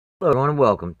Hello everyone and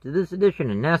welcome to this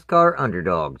edition of NASCAR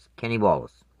Underdogs, Kenny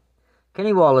Wallace.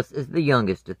 Kenny Wallace is the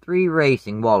youngest of three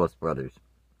racing Wallace brothers,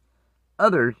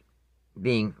 others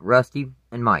being Rusty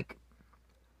and Mike.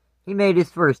 He made his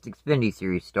first Xfinity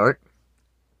Series start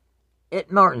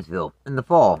at Martinsville in the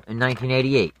fall in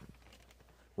 1988,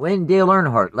 when Dale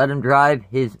Earnhardt let him drive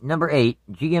his number 8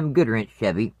 GM Goodwrench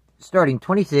Chevy, starting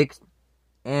 26th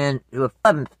and to a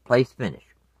 11th place finish.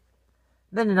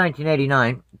 Then in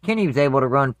 1989, Kenny was able to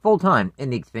run full-time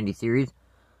in the Xfinity Series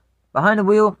behind the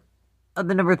wheel of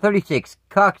the number 36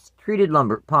 Cox Treated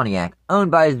Lumber Pontiac, owned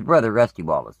by his brother Rusty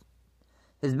Wallace.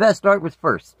 His best start was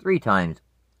first 3 times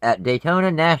at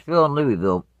Daytona, Nashville, and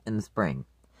Louisville in the spring.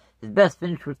 His best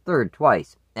finish was third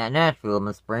twice at Nashville in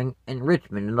the spring and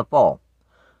Richmond in the fall.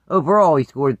 Overall, he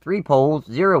scored 3 poles,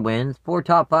 0 wins, 4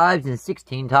 top 5s, and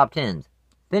 16 top 10s,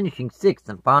 finishing 6th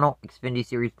in final Xfinity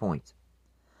Series points.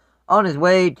 On his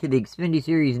way to the Xfinity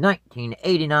Series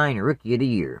 1989 Rookie of the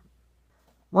Year.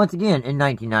 Once again in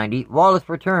 1990, Wallace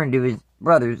returned to his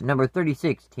brother's number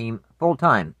 36 team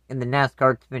full-time in the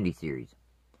NASCAR Xfinity Series.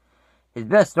 His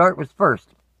best start was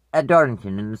first at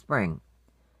Darlington in the spring.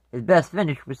 His best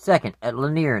finish was second at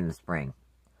Lanier in the spring.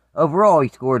 Overall, he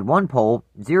scored 1 pole,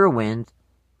 0 wins,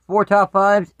 4 top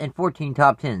 5s, and 14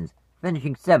 top 10s,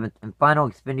 finishing 7th in final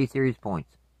Xfinity Series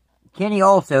points. Kenny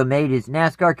also made his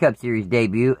NASCAR Cup Series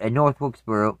debut at North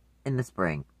Wilkesboro in the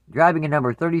spring, driving a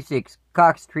number 36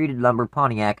 Cox Treated Lumber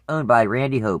Pontiac owned by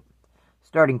Randy Hope,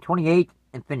 starting 28th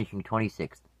and finishing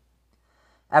 26th.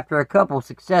 After a couple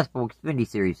successful Xfinity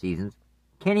Series seasons,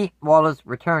 Kenny Wallace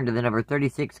returned to the number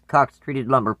 36 Cox Treated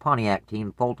Lumber Pontiac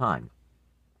team full-time.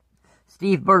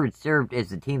 Steve Bird served as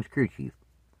the team's crew chief.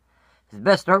 His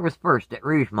best start was first at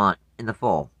Rougemont in the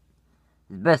fall.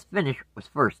 His best finish was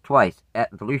first twice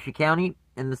at Volusia County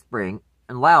in the spring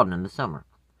and Loudon in the summer.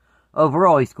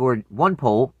 Overall, he scored 1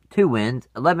 pole, 2 wins,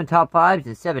 11 top 5s,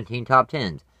 and 17 top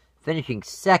 10s, finishing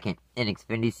 2nd in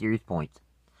Xfinity Series points.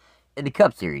 In the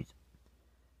Cup Series,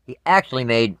 he actually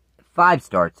made 5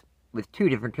 starts with 2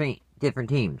 different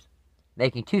teams,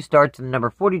 making 2 starts in the number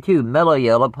 42 Mellow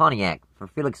Yellow Pontiac for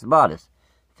Felix Sabates,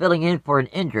 filling in for an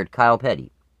injured Kyle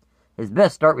Petty. His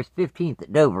best start was 15th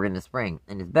at Dover in the spring,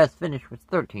 and his best finish was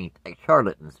 13th at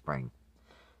Charlotte in the spring.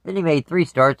 Then he made 3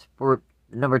 starts for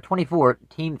the number 24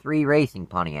 Team 3 Racing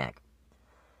Pontiac.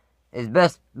 His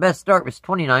best start was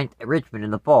 29th at Richmond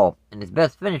in the fall, and his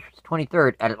best finish was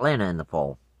 23rd at Atlanta in the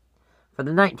fall. For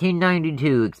the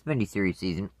 1992 Xfinity Series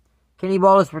season, Kenny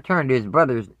Wallace returned to his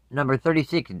brother's number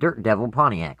 36 Dirt Devil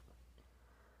Pontiac.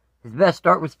 His best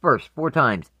start was first 4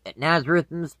 times at Nazareth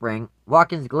in the spring,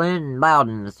 Watkins Glen and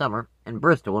Loudon in the summer, and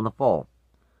Bristol in the fall.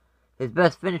 His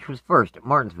best finish was first at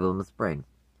Martinsville in the spring.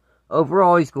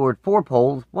 Overall, he scored 4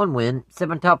 poles, 1 win,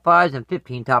 7 top 5s, and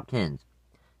 15 top 10s,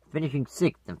 finishing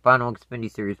 6th in final Xfinity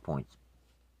Series points.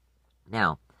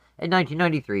 Now, in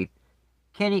 1993,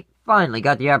 Kenny finally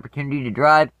got the opportunity to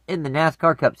drive in the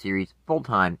NASCAR Cup Series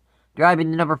full-time,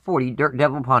 driving the number 40 Dirt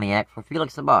Devil Pontiac for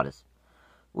Felix Sabates,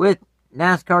 with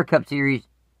NASCAR Cup Series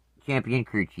champion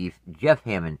crew chief Jeff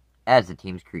Hammond as the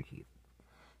team's crew chief.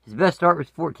 His best start was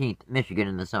 14th at Michigan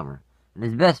in the summer, and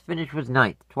his best finish was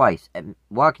 9th twice at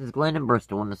Watkins Glen and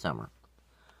Bristol in the summer.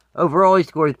 Overall, he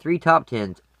scored 3 top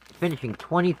 10s, finishing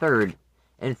 23rd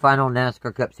in final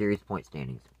NASCAR Cup Series point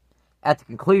standings. At the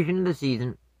conclusion of the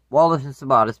season, Wallace and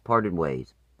Sabates parted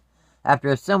ways. After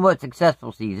a somewhat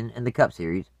successful season in the Cup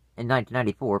Series in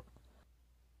 1994,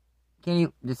 Kenny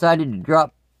decided to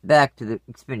drop back to the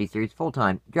Xfinity Series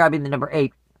full-time, driving the number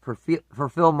 8 for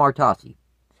Phil Martasi.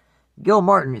 Gil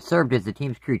Martin served as the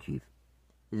team's crew chief.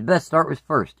 His best start was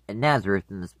first at Nazareth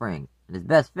in the spring, and his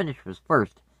best finish was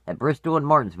first at Bristol and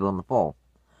Martinsville in the fall.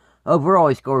 Overall,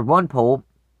 he scored 1 pole,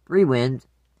 3 wins,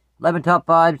 11 top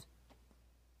 5s,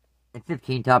 and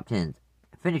 15 top 10s,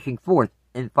 finishing 4th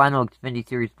in final Xfinity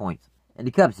Series points. In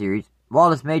the Cup Series,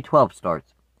 Wallace made 12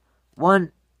 starts.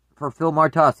 1 for Phil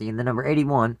Martasi in the number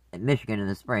 81 at Michigan in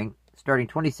the spring, starting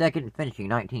 22nd and finishing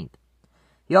 19th.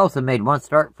 He also made 1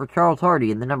 start for Charles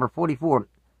Hardy in the number 44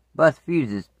 Bus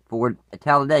Fuses Ford at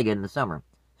Talladega in the summer,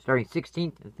 starting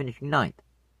 16th and finishing 9th.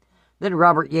 Then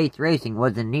Robert Yates Racing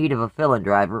was in need of a fill-in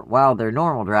driver, while their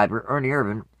normal driver, Ernie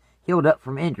Irvin, healed up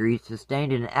from injuries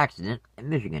sustained in an accident at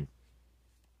Michigan.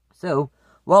 So,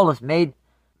 Wallace made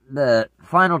the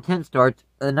final 10 starts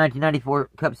of the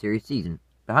 1994 Cup Series season,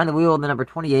 behind the wheel of the number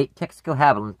 28 Texaco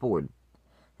Havoline Ford.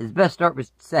 His best start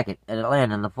was 2nd at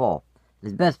Atlanta in the fall.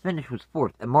 His best finish was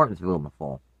 4th at Martinsville in the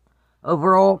fall.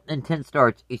 Overall, in 10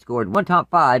 starts, he scored 1 top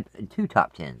 5 and 2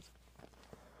 top 10s.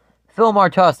 Phil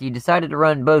Martasi decided to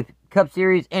run both Cup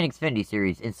Series and Xfinity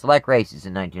Series in select races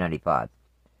in 1995.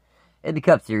 In the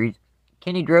Cup Series,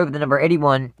 Kenny drove the number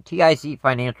 81 TIC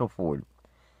Financial Ford.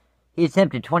 He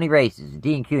attempted 20 races,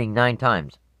 DNQing 9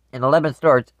 times. In 11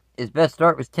 starts, his best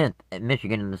start was 10th at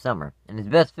Michigan in the summer, and his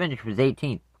best finish was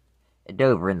 18th at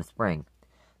Dover in the spring.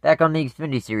 Back on the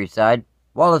Xfinity Series side,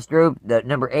 Wallace drove the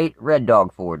number 8 Red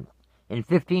Dog Ford. In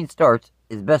 15 starts,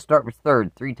 his best start was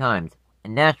 3rd 3 times,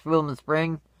 in Nashville in the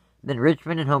spring, then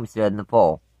Richmond and Homestead in the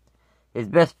fall. His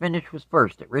best finish was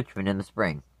 1st at Richmond in the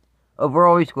spring.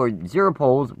 Overall, he scored 0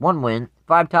 poles, 1 win,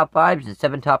 5 top 5s, and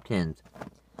 7 top 10s.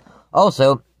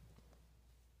 Also,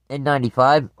 in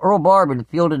 95, Earl Barbin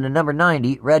fielded a number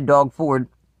 90 Red Dog Ford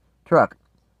truck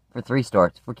for 3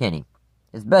 starts for Kenny.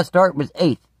 His best start was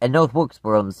 8th at North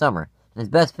Wilkesboro in the summer, and his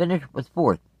best finish was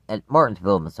 4th at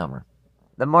Martinsville in the summer.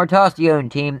 The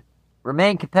Martasi-owned team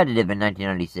remained competitive in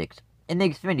 1996. In the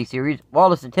Xfinity Series,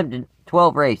 Wallace attempted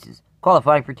 12 races,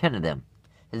 qualifying for 10 of them.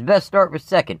 His best start was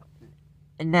 2nd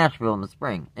in Nashville in the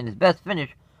spring, and his best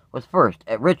finish was 1st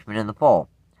at Richmond in the fall.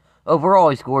 Overall,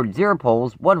 he scored 0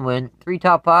 poles, 1 win, 3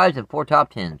 top 5s, and 4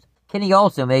 top 10s. Kenny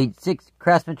also made 6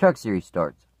 Craftsman Truck Series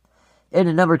starts. In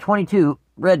the number 22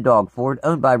 Red Dog Ford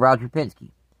owned by Roger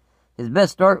Penske. His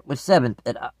best start was 7th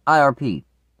at IRP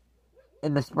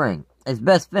in the spring. His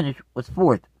best finish was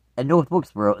 4th at North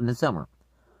Wilkesboro in the summer.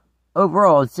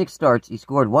 Overall, in 6 starts, he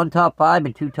scored 1 top 5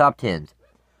 and 2 top 10s.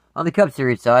 On the Cup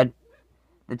Series side,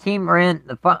 the team ran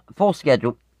the full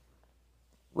schedule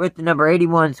with the number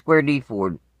 81 Square D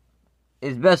Ford.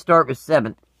 His best start was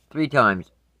 7th 3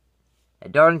 times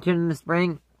at Darlington in the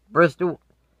spring, Bristol,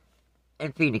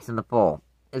 and Phoenix in the fall.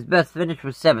 His best finish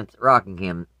was 7th at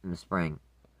Rockingham in the spring.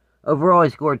 Overall, he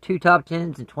scored 2 top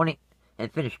 10s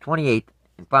and finished 28th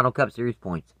in final Cup Series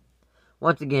points.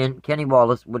 Once again, Kenny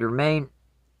Wallace would remain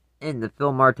in the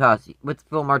Phil Martasi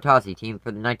team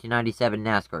for the 1997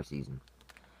 NASCAR season.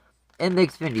 In the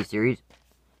Xfinity Series,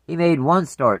 he made 1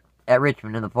 start at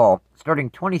Richmond in the fall,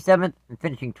 starting 27th and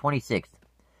finishing 26th,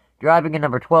 driving a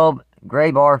number 12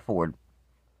 Gray Bar Ford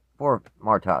for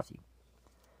Martasi.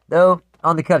 Though,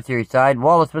 on the Cup Series side,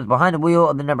 Wallace was behind the wheel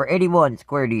of the number 81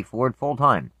 Square D Ford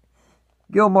full-time.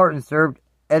 Gil Martin served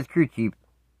as crew chief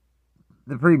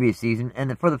the previous season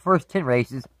and for the first 10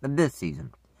 races of this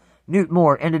season. Newt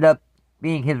Moore ended up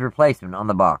being his replacement on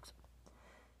the box.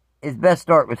 His best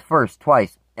start was 1st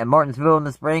twice at Martinsville in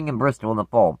the spring and Bristol in the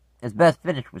fall. His best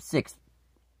finish was 6th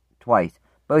twice,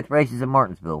 both races at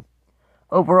Martinsville.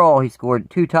 Overall, he scored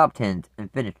 2 top 10s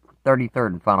and finished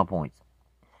 33rd in final points.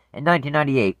 In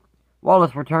 1998,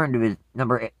 Wallace returned to his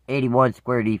number 81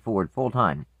 Square D Ford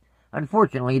full-time.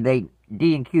 Unfortunately, they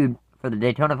DNQ'd for the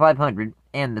Daytona 500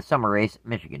 and the summer race at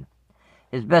Michigan.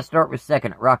 His best start was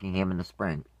 2nd at Rockingham in the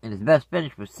spring, and his best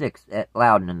finish was 6th at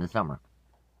Loudon in the summer.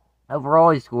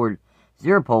 Overall, he scored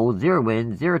 0 poles, 0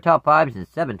 wins, 0 top 5s, and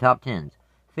 7 top 10s,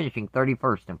 finishing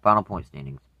 31st in final point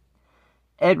standings.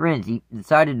 Ed Renzi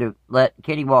decided to let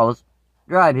Kenny Wallace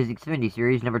drive his Xfinity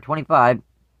Series number 25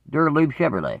 Duralube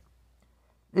Chevrolet.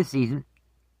 This season,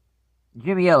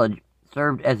 Jimmy Elledge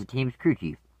served as the team's crew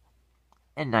chief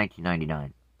in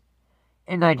 1999.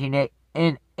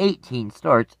 In 18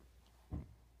 starts,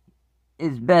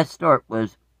 his best start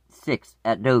was 6th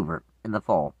at Dover in the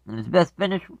fall, and his best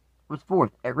finish was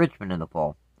 4th at Richmond in the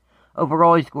fall.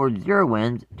 Overall, he scored 0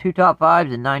 wins, 2 top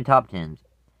 5s, and 9 top 10s.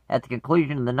 At the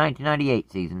conclusion of the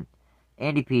 1998 season,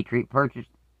 Andy Petrie purchased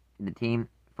the team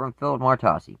from Phil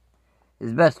Martasi.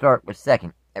 His best start was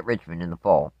 2nd at Richmond in the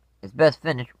fall. His best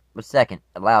finish was 2nd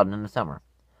at Loudon in the summer.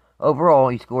 Overall,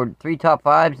 he scored 3 top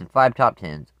 5s and 5 top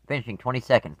 10s, finishing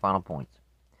 22nd final points.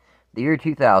 The year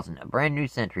 2000, a brand new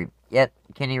century, yet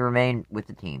Kenny remained with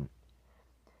the team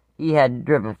he had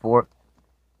driven for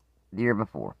the year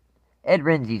before. Ed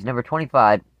Renzi's number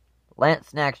 25 Lance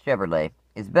Snacks Chevrolet.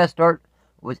 His best start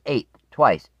was 8th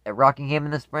twice at Rockingham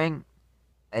in the spring.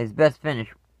 His best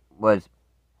finish was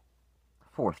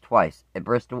 4th twice at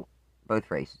Bristol,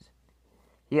 both races.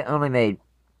 He only made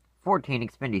 14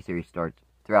 Xfinity Series starts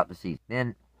throughout the season.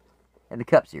 Then, in the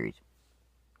Cup Series,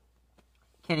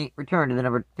 Kenny returned to the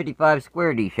number 55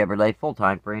 Square D Chevrolet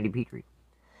full-time for Andy Petrie.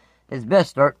 His best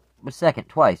start was 2nd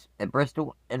twice at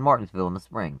Bristol and Martinsville in the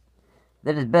spring.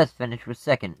 Then his best finish was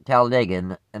 2nd at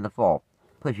Talladega in the fall,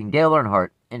 pushing Dale Earnhardt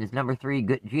in his number 3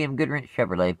 GM Goodwrench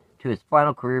Chevrolet to his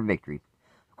final career victory.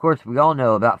 Of course, we all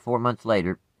know about 4 months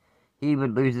later, he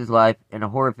would lose his life in a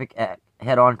horrific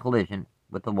head-on collision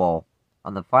with the wall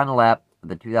on the final lap of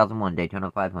the 2001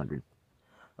 Daytona 500.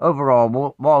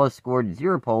 Overall, Wallace scored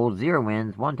 0 poles, 0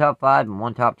 wins, 1 top 5, and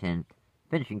 1 top 10,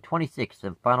 finishing 26th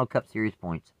in final Cup Series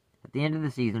points. At the end of the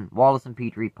season, Wallace and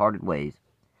Petrie parted ways.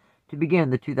 To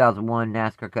begin the 2001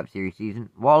 NASCAR Cup Series season,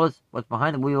 Wallace was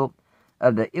behind the wheel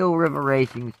of the Eel River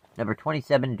Racing's number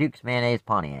 27 Dukes Mayonnaise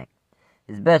Pontiac.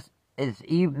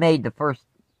 He made the first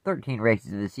 13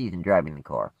 races of the season driving the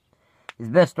car. His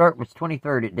best start was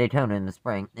 23rd at Daytona in the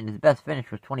spring, and his best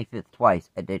finish was 25th twice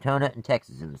at Daytona and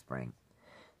Texas in the spring.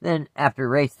 Then, after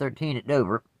race 13 at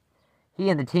Dover, he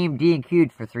and the team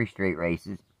DNQ'd for 3 straight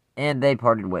races, and they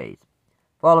parted ways.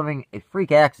 Following a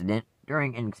freak accident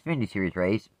during an Xfinity Series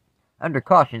race, under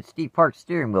caution, Steve Park's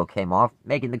steering wheel came off,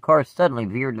 making the car suddenly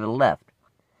veer to the left.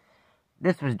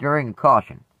 This was during a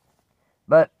caution.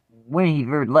 But when he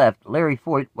veered left, Larry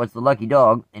Vogt was the lucky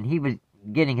dog, and he was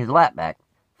getting his lap back,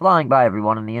 flying by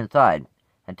everyone on the inside,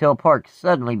 until Park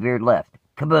suddenly veered left.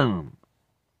 Kaboom!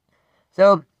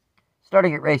 So,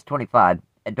 starting at race 25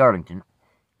 at Darlington,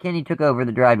 Kenny took over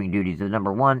the driving duties of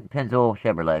number 1 Pennzoil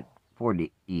Chevrolet Ford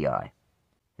EI.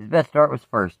 His best start was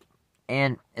first,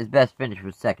 and his best finish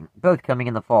was second, both coming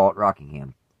in the fall at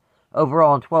Rockingham.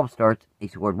 Overall, in 12 starts, he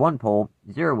scored 1 pole,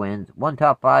 0 wins, 1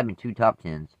 top 5, and 2 top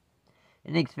 10s.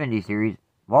 In the Xfinity Series,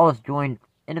 Wallace joined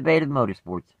Innovative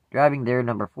Motorsports, driving their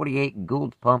number 48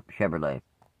 Gould's Pump Chevrolet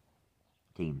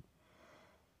team.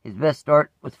 His best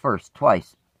start was first,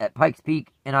 twice, at Pikes Peak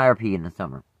and IRP in the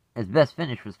summer. His best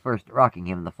finish was first at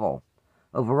Rockingham in the fall.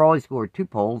 Overall, he scored 2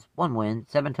 poles, 1 win,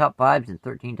 7 top 5s, and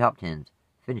 13 top 10s,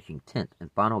 finishing 10th in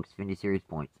final Xfinity Series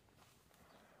points.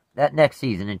 That next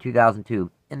season, in 2002,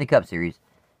 in the Cup Series,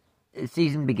 the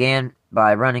season began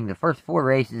by running the first 4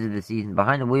 races of the season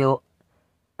behind the wheel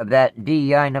of that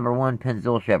DEI number 1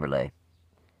 Pennzoil Chevrolet.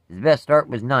 His best start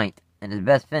was 9th, and his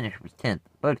best finish was 10th,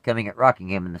 both coming at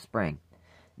Rockingham in the spring.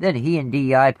 Then he and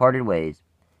DEI parted ways.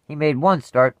 He made 1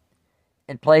 start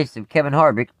in place of Kevin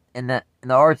Harvick in the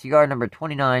RCR number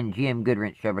 29 GM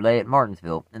Goodwrench Chevrolet at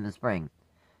Martinsville in the spring,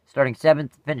 starting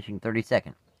 7th, finishing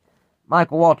 32nd.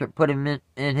 Michael Waltrip put him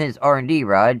in his R&D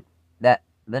ride, the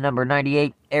number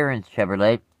 98 Aaron's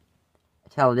Chevrolet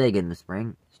at Talladega in the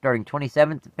spring, starting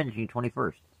 27th and finishing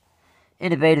 21st.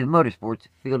 Innovative Motorsports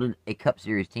fielded a Cup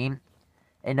Series team,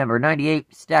 a number 98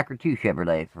 Stacker 2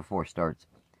 Chevrolet for 4 starts.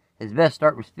 His best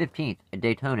start was 15th at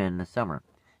Daytona in the summer.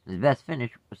 His best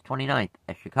finish was 29th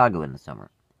at Chicago in the summer.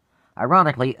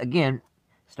 Ironically, again,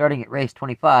 starting at race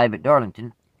 25 at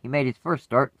Darlington, he made his first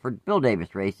start for Bill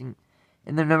Davis Racing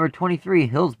in the number 23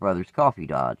 Hills Brothers Coffee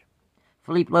Dodge.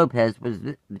 Felipe Lopez was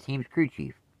the team's crew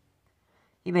chief.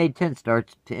 He made 10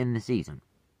 starts to end the season.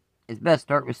 His best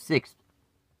start was 6th.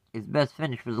 His best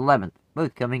finish was 11th,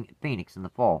 both coming at Phoenix in the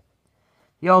fall.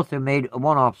 He also made a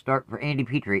one-off start for Andy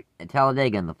Petrie at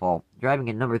Talladega in the fall, driving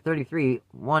a number 33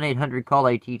 1-800 Call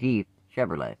ATT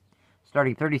Chevrolet,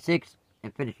 starting 36th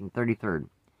and finishing 33rd.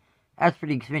 As for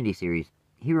the Xfinity Series,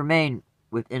 he remained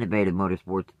with Innovative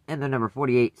Motorsports and the number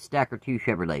 48 Stacker 2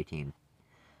 Chevrolet team.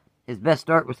 His best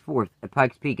start was 4th at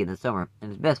Pikes Peak in the summer,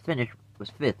 and his best finish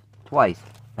was 5th, twice,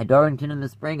 at Darlington in the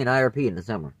spring and IRP in the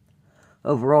summer.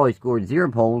 Overall, he scored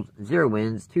 0 poles, 0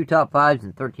 wins, 2 top 5s,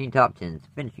 and 13 top 10s,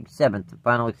 finishing 7th in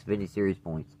final Xfinity Series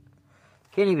points.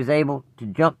 Kenny was able to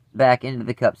jump back into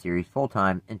the Cup Series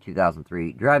full-time in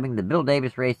 2003, driving the Bill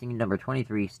Davis Racing number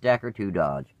 23 Stacker 2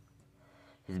 Dodge.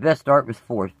 His best start was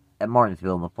 4th at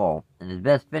Martinsville in the fall, and his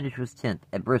best finish was 10th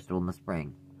at Bristol in the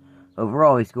spring.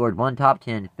 Overall, he scored 1 top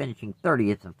 10, finishing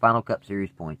 30th in final Cup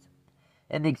Series points.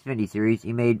 In the Xfinity Series,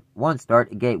 he made 1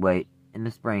 start at Gateway in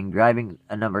the spring, driving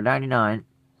a number 99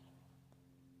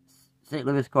 St.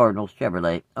 Louis Cardinals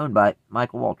Chevrolet, owned by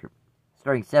Michael Waltrip,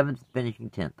 starting 7th, finishing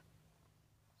 10th.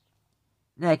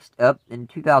 Next up, in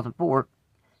 2004,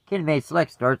 Kenny made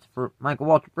select starts for Michael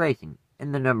Waltrip Racing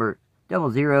in the number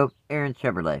 00 Aaron's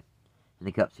Chevrolet in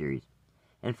the Cup Series.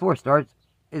 In 4 starts,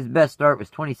 his best start was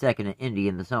 22nd at Indy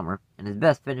in the summer, and his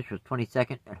best finish was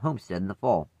 22nd at Homestead in the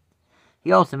fall.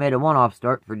 He also made a one-off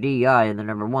start for DEI in the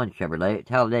number 1 Chevrolet at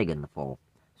Talladega in the fall,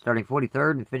 starting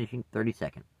 43rd and finishing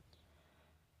 32nd.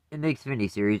 In the Xfinity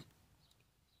Series,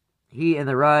 he and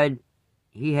the ride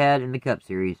he had in the Cup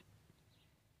Series,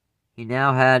 he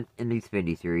now had in the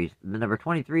Xfinity Series, the number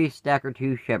 23 Stacker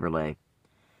 2 Chevrolet.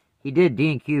 He did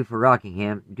DNQ for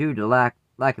Rockingham due to lack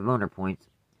of owner points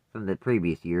from the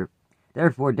previous year.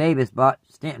 Therefore, Davis bought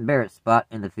Stanton Barrett's spot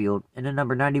in the field in the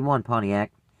number 91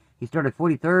 Pontiac. He started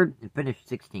 43rd and finished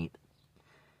 16th.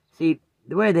 See,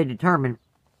 the way they determined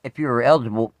if you were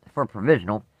eligible for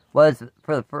provisional was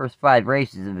for the first 5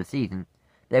 races of the season.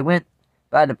 They went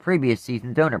by the previous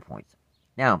season's owner points.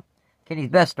 Now, Kenny's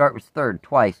best start was 3rd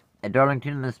twice at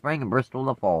Darlington in the spring and Bristol in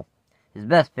the fall. His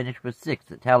best finish was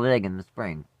 6th at Talladega in the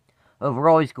spring.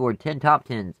 Overall, he scored 10 top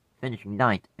 10s, finishing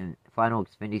 9th in final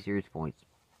Xfinity Series points.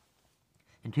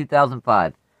 In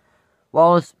 2005,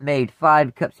 Wallace made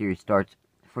 5 Cup Series starts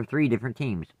for 3 different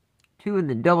teams, 2 in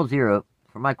the 00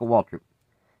 for Michael Waltrip.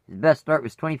 His best start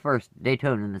was 21st at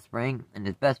Daytona in the spring, and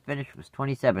his best finish was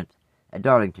 27th at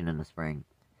Darlington in the spring.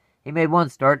 He made one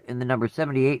start in the number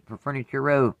 78 for Furniture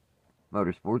Row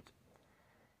Motorsports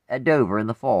at Dover in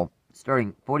the fall,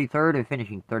 starting 43rd and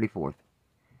finishing 34th.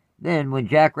 Then, when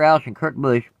Jack Roush and Kurt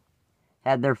Busch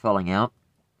had their falling out,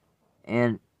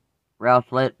 and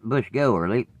Roush let Busch go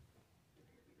early,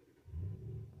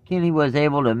 Kenny was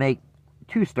able to make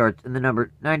two starts in the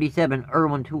number 97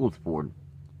 Irwin Tools Ford.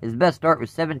 His best start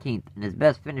was 17th, and his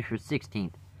best finish was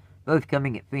 16th, both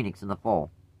coming at Phoenix in the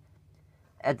fall.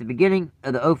 At the beginning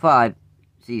of the 05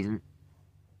 season,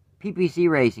 PPC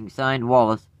Racing signed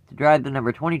Wallace to drive the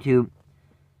number 22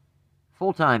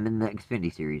 full-time in the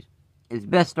Xfinity Series. His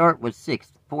best start was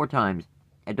 6th, 4 times,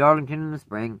 at Darlington in the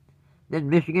spring, then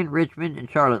Michigan, Richmond, and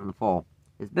Charlotte in the fall.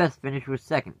 His best finish was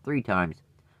 2nd, 3 times,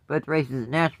 both races at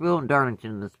Nashville and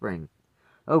Darlington in the spring.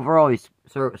 Overall, he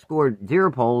scored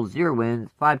 0 poles, 0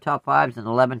 wins, 5 top 5s, and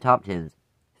 11 top 10s,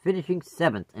 finishing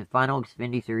 7th in final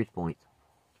Xfinity Series points.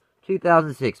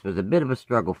 2006 was a bit of a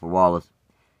struggle for Wallace.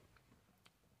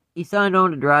 He signed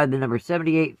on to drive the number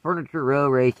 78 Furniture Row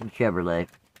Racing Chevrolet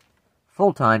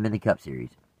full-time in the Cup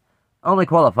Series, only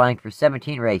qualifying for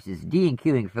 17 races,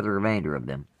 DNQing for the remainder of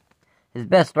them. His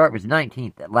best start was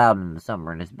 19th at Loudon in the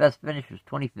summer, and his best finish was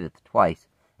 25th twice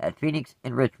at Phoenix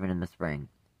and Richmond in the spring.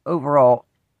 Overall,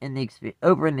 in the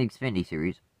Xfinity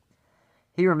Series,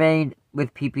 he remained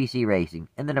with PPC Racing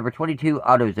in the number 22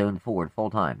 AutoZone Ford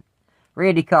full-time.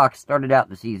 Randy Cox started out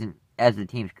the season as the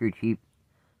team's crew chief,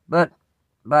 but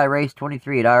by race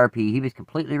 23 at IRP, he was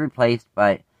completely replaced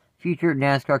by future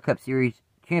NASCAR Cup Series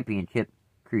Championship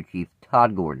crew chief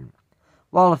Todd Gordon.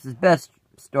 Wallace's best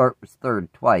start was 3rd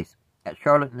twice at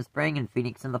Charlotte in the spring and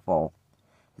Phoenix in the fall.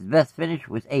 His best finish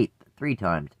was 8th 3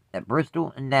 times at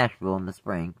Bristol and Nashville in the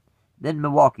spring, then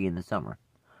Milwaukee in the summer.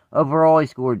 Overall, he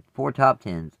scored 4 top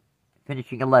 10s,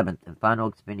 finishing 11th in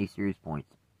final Xfinity Series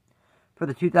points. For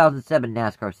the 2007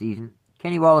 NASCAR season,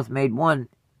 Kenny Wallace made one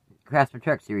Craftsman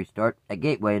Truck Series start at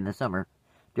Gateway in the summer,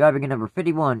 driving a number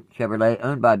 51 Chevrolet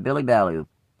owned by Billy Ballou,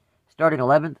 starting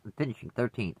 11th and finishing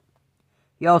 13th.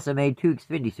 He also made 2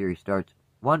 Xfinity Series starts,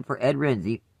 one for Ed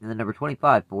Renzi in the number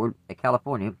 25 Ford at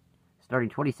California, starting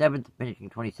 27th and finishing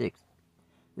 26th.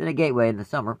 Then at Gateway in the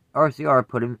summer, RCR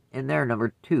put him in their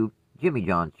number 2 Jimmy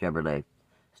John's Chevrolet,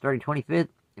 starting 25th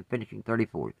and finishing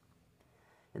 34th.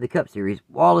 In the Cup Series,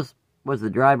 Wallace was the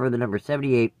driver of the number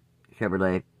 78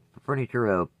 Chevrolet for Furniture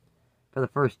Row for the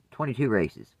first 22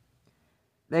 races.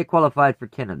 They qualified for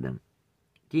 10 of them,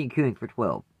 DNQing for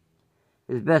 12.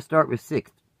 His best start was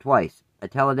 6th, twice,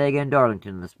 at Talladega and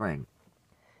Darlington in the spring.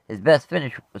 His best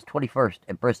finish was 21st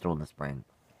at Bristol in the spring.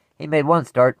 He made one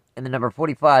start in the number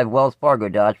 45 Wells Fargo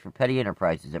Dodge for Petty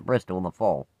Enterprises at Bristol in the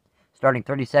fall, starting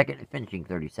 32nd and finishing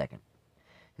 32nd.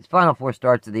 His final 4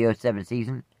 starts of the 07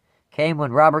 season came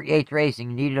when Robert Yates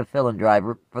Racing needed a fill-in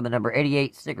driver for the number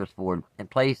 88 Snickers Ford in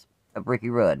place of Ricky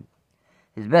Rudd.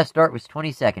 His best start was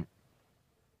 22nd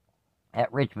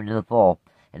at Richmond in the fall,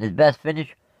 and his best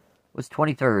finish was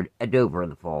 23rd at Dover in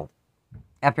the fall.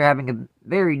 After having a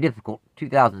very difficult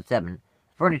 2007,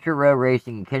 Furniture Row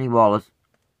Racing and Kenny Wallace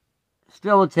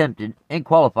still attempted and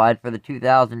qualified for the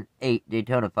 2008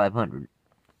 Daytona 500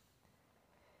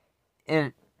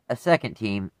 in a second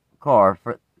team car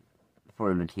for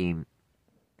the team,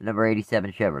 the number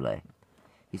 87 Chevrolet.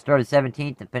 He started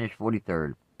 17th and finished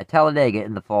 43rd. At Talladega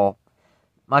in the fall,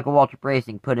 Michael Waltrip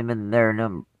Racing put him in their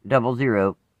number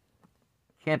 00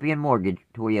 Champion Mortgage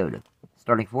Toyota,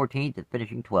 starting 14th and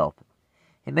finishing 12th.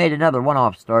 He made another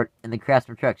one-off start in the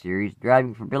Craftsman Truck Series,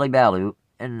 driving for Billy Ballou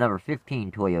in the number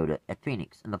 15 Toyota at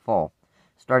Phoenix in the fall,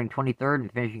 starting 23rd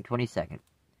and finishing 22nd.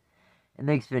 In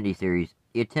the Xfinity Series,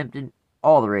 he attempted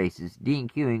all the races,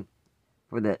 DNQing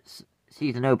for the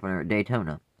season opener at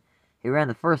Daytona. He ran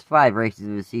the first 5 races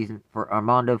of the season for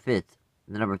Armando Fitz,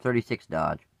 the number 36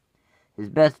 Dodge. His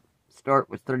best start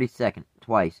was 32nd,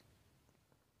 twice,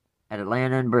 at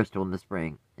Atlanta and Bristol in the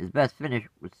spring. His best finish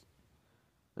was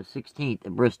 16th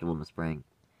at Bristol in the spring.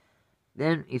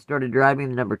 Then he started driving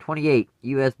the number 28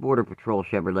 U.S. Border Patrol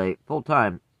Chevrolet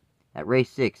full-time at race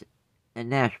 6 in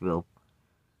Nashville.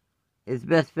 His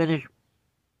best finish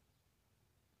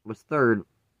was 3rd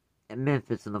at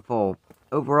Memphis in the fall.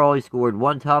 Overall, he scored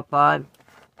 1 top 5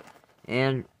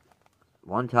 and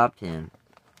 1 top 10,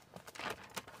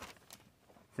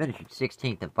 finishing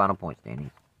 16th in final point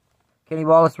standings. Kenny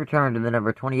Wallace returned to the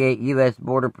number 28 U.S.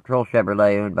 Border Patrol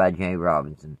Chevrolet owned by Jay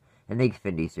Robinson in the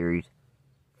Xfinity Series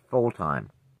full-time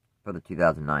for the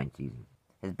 2009 season.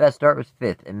 His best start was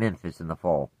 5th at Memphis in the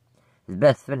fall. His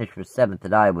best finish was 7th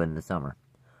at Iowa in the summer.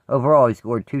 Overall, he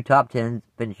scored 2 top 10s,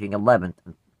 finishing 11th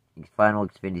in final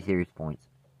Xfinity Series points.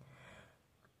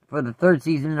 For the 3rd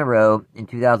season in a row, in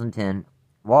 2010,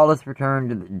 Wallace returned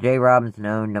to the J.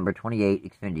 Robinson-owned number 28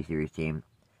 Xfinity Series team.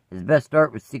 His best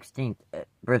start was 16th at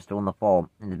Bristol in the fall,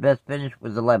 and his best finish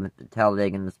was 11th at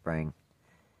Talladega in the spring,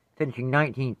 finishing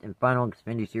 19th in final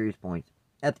Xfinity Series points.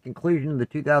 At the conclusion of the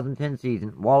 2010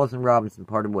 season, Wallace and Robinson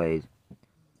parted ways.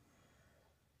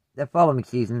 The following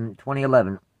season,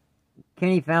 2011,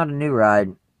 Kenny found a new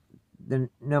ride, the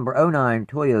number 09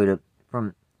 Toyota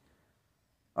from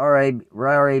RAB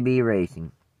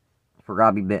Racing for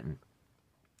Robbie Benton.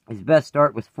 His best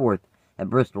start was 4th at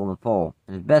Bristol in the fall,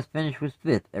 and his best finish was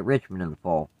 5th at Richmond in the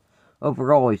fall.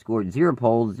 Overall, he scored 0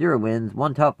 poles, 0 wins,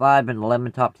 1 top 5, and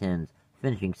 11 top 10s,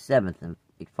 finishing 7th in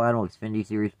final Xfinity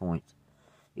Series points.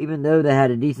 Even though they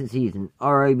had a decent season,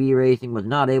 RAB Racing was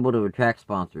not able to attract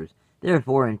sponsors.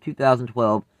 Therefore, in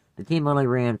 2012, the team only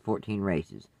ran 14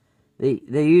 races. They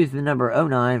used the number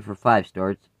 09 for 5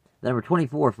 starts, the number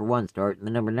 24 for 1 start, and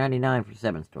the number 99 for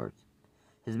 7 starts.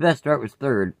 His best start was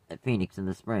 3rd at Phoenix in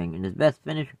the spring, and his best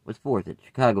finish was 4th at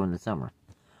Chicago in the summer.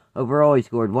 Overall, he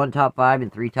scored 1 top 5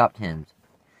 and 3 top 10s.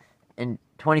 In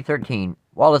 2013,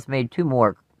 Wallace made 2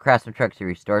 more Chrysler Truck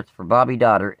Series starts for Bobby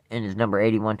Dotter in his number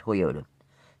 81 Toyota.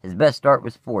 His best start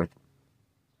was 4th,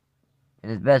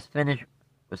 and his best finish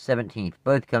was 17th,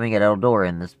 both coming at Eldora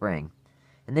in the spring.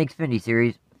 In the Xfinity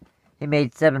Series, he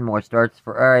made 7 more starts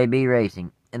for RAB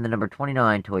Racing in the number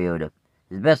 29 Toyota.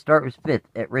 His best start was 5th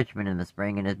at Richmond in the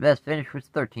spring, and his best finish was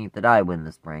 13th at Iowa in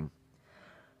the spring.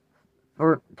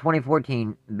 For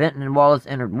 2014, Benton and Wallace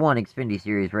entered 1 Xfinity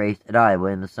Series race at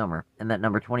Iowa in the summer, in that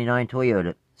number 29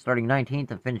 Toyota, starting 19th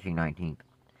and finishing 19th.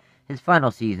 His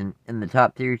final season in the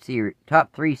top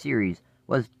 3 series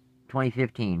was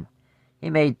 2015. He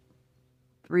made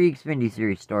 3 Xfinity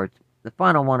Series starts, the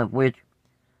final one of which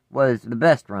was the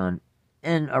best run,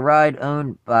 in a ride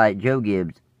owned by Joe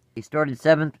Gibbs. He started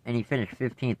 7th, and he finished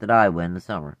 15th at Iowa in the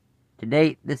summer. To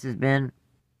date, this has been,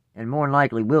 and more than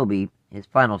likely will be, his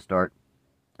final start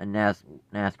in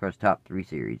NASCAR's top 3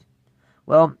 series.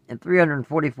 Well, in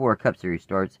 344 Cup Series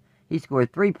starts, he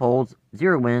scored 3 poles,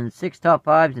 0 wins, 6 top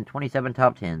 5s, and 27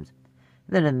 top 10s.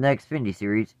 Then in the Xfinity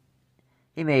Series,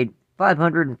 he made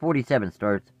 547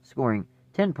 starts, scoring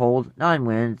 10 poles, 9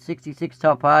 wins, 66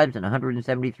 top 5s, and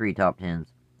 173 top 10s.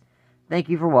 Thank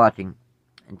you for watching,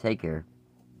 and take care.